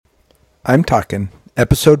I'm Talking,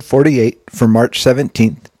 episode 48 for March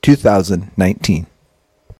 17th, 2019.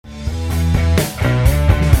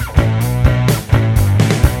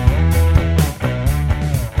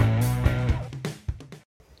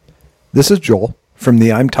 This is Joel from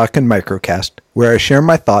the I'm Talking Microcast, where I share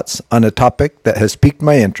my thoughts on a topic that has piqued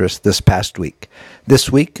my interest this past week.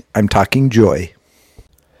 This week, I'm talking joy.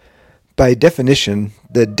 By definition,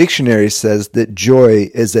 the dictionary says that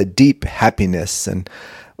joy is a deep happiness, and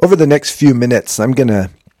over the next few minutes, I'm going to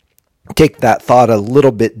take that thought a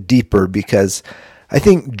little bit deeper because I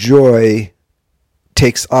think joy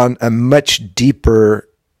takes on a much deeper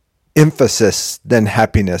emphasis than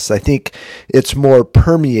happiness. I think it's more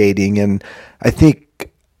permeating, and I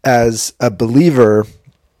think as a believer,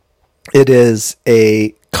 it is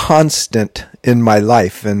a constant in my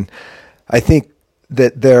life. And I think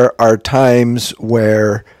that there are times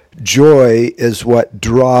where joy is what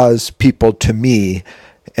draws people to me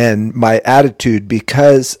and my attitude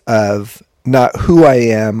because of not who I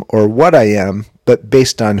am or what I am, but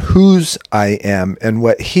based on whose I am and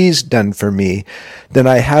what He's done for me. Then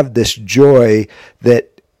I have this joy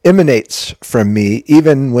that emanates from me,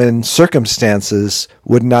 even when circumstances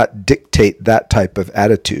would not dictate that type of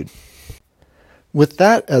attitude. With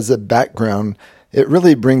that as a background, it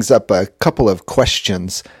really brings up a couple of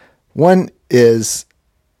questions. One is,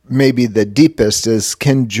 maybe the deepest, is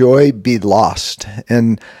can joy be lost?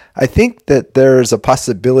 And I think that there's a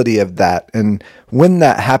possibility of that. And when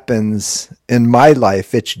that happens in my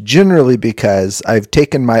life, it's generally because I've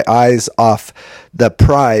taken my eyes off the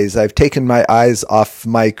prize. I've taken my eyes off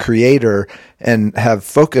my Creator and have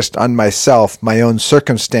focused on myself, my own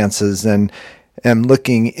circumstances, and am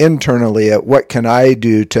looking internally at what can I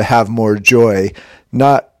do to have more joy,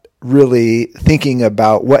 not really thinking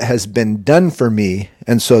about what has been done for me,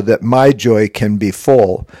 and so that my joy can be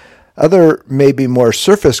full. Other, maybe more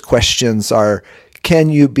surface questions are, can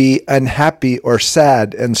you be unhappy or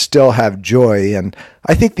sad and still have joy? And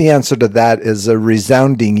I think the answer to that is a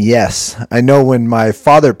resounding yes. I know when my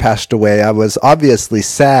father passed away, I was obviously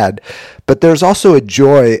sad, but there's also a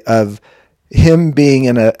joy of him being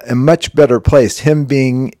in a much better place, him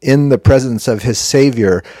being in the presence of his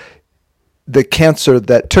Savior. The cancer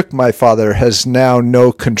that took my father has now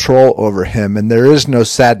no control over him, and there is no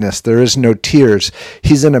sadness, there is no tears.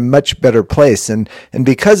 He's in a much better place, and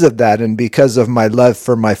because of that, and because of my love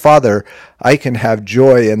for my father, I can have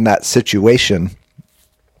joy in that situation.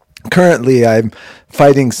 Currently, I'm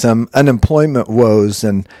fighting some unemployment woes,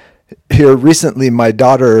 and here recently, my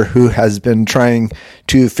daughter, who has been trying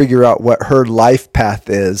to figure out what her life path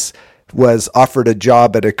is, was offered a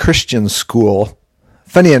job at a Christian school.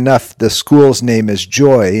 Funny enough, the school's name is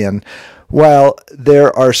Joy, and while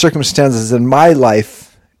there are circumstances in my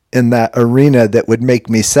life in that arena that would make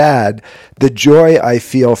me sad, the joy I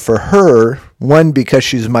feel for her, one, because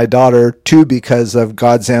she's my daughter, two, because of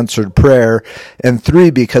God's answered prayer, and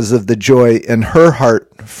three, because of the joy in her heart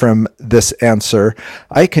from this answer,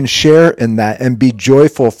 I can share in that and be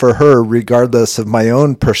joyful for her regardless of my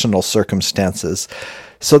own personal circumstances.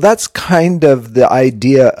 So that's kind of the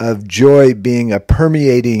idea of joy being a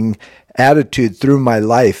permeating attitude through my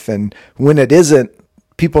life. And when it isn't,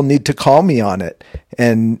 people need to call me on it.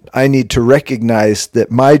 And I need to recognize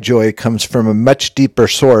that my joy comes from a much deeper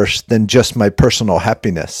source than just my personal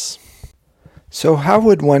happiness. So how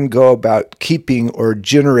would one go about keeping or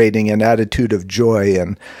generating an attitude of joy?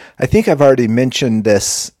 And I think I've already mentioned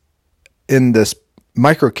this in this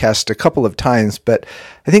microcast a couple of times, but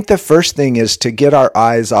I think the first thing is to get our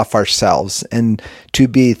eyes off ourselves and to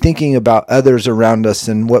be thinking about others around us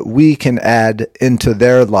and what we can add into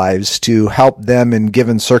their lives to help them in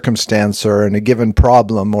given circumstance or in a given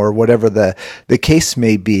problem or whatever the case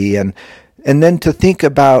may be. And then to think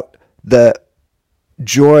about the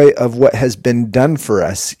joy of what has been done for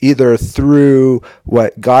us, either through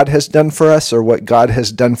what God has done for us or what God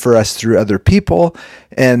has done for us through other people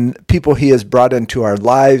and people He has brought into our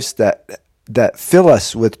lives that fill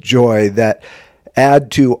us with joy, that add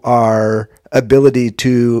to our ability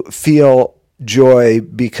to feel joy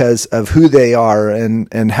because of who they are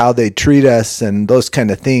and how they treat us and those kind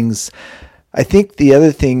of things. I think the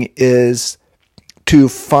other thing is to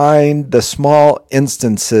find the small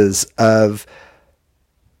instances of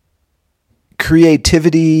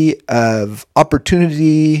creativity, of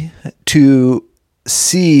opportunity to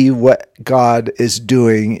see what God is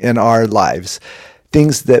doing in our lives.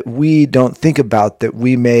 Things that we don't think about that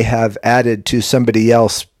we may have added to somebody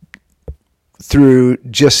else through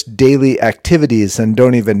just daily activities and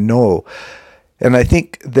don't even know. And I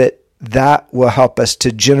think that will help us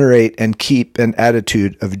to generate and keep an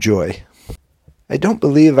attitude of joy. I don't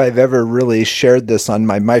believe I've ever really shared this on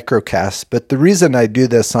my microcast, but the reason I do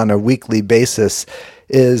this on a weekly basis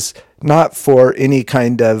is not for any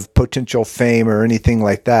kind of potential fame or anything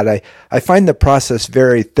like that. I find the process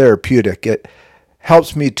very therapeutic. It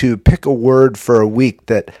helps me to pick a word for a week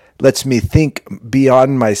that lets me think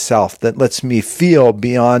beyond myself, that lets me feel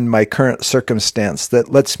beyond my current circumstance,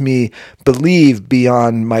 that lets me believe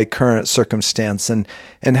beyond my current circumstance, and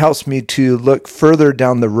helps me to look further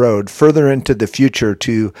down the road, further into the future,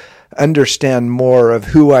 to understand more of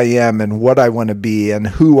who I am and what I want to be and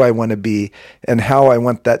who I want to be and how I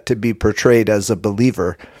want that to be portrayed as a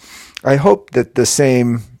believer. I hope that the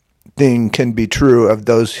same thing can be true of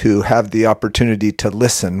those who have the opportunity to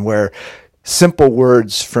listen, where simple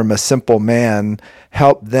words from a simple man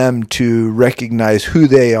help them to recognize who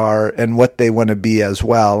they are and what they want to be as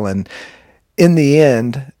well. And in the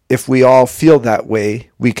end, if we all feel that way,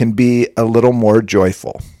 we can be a little more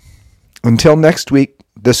joyful. Until next week,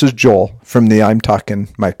 this is Joel from the I'm Talking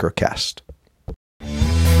Microcast.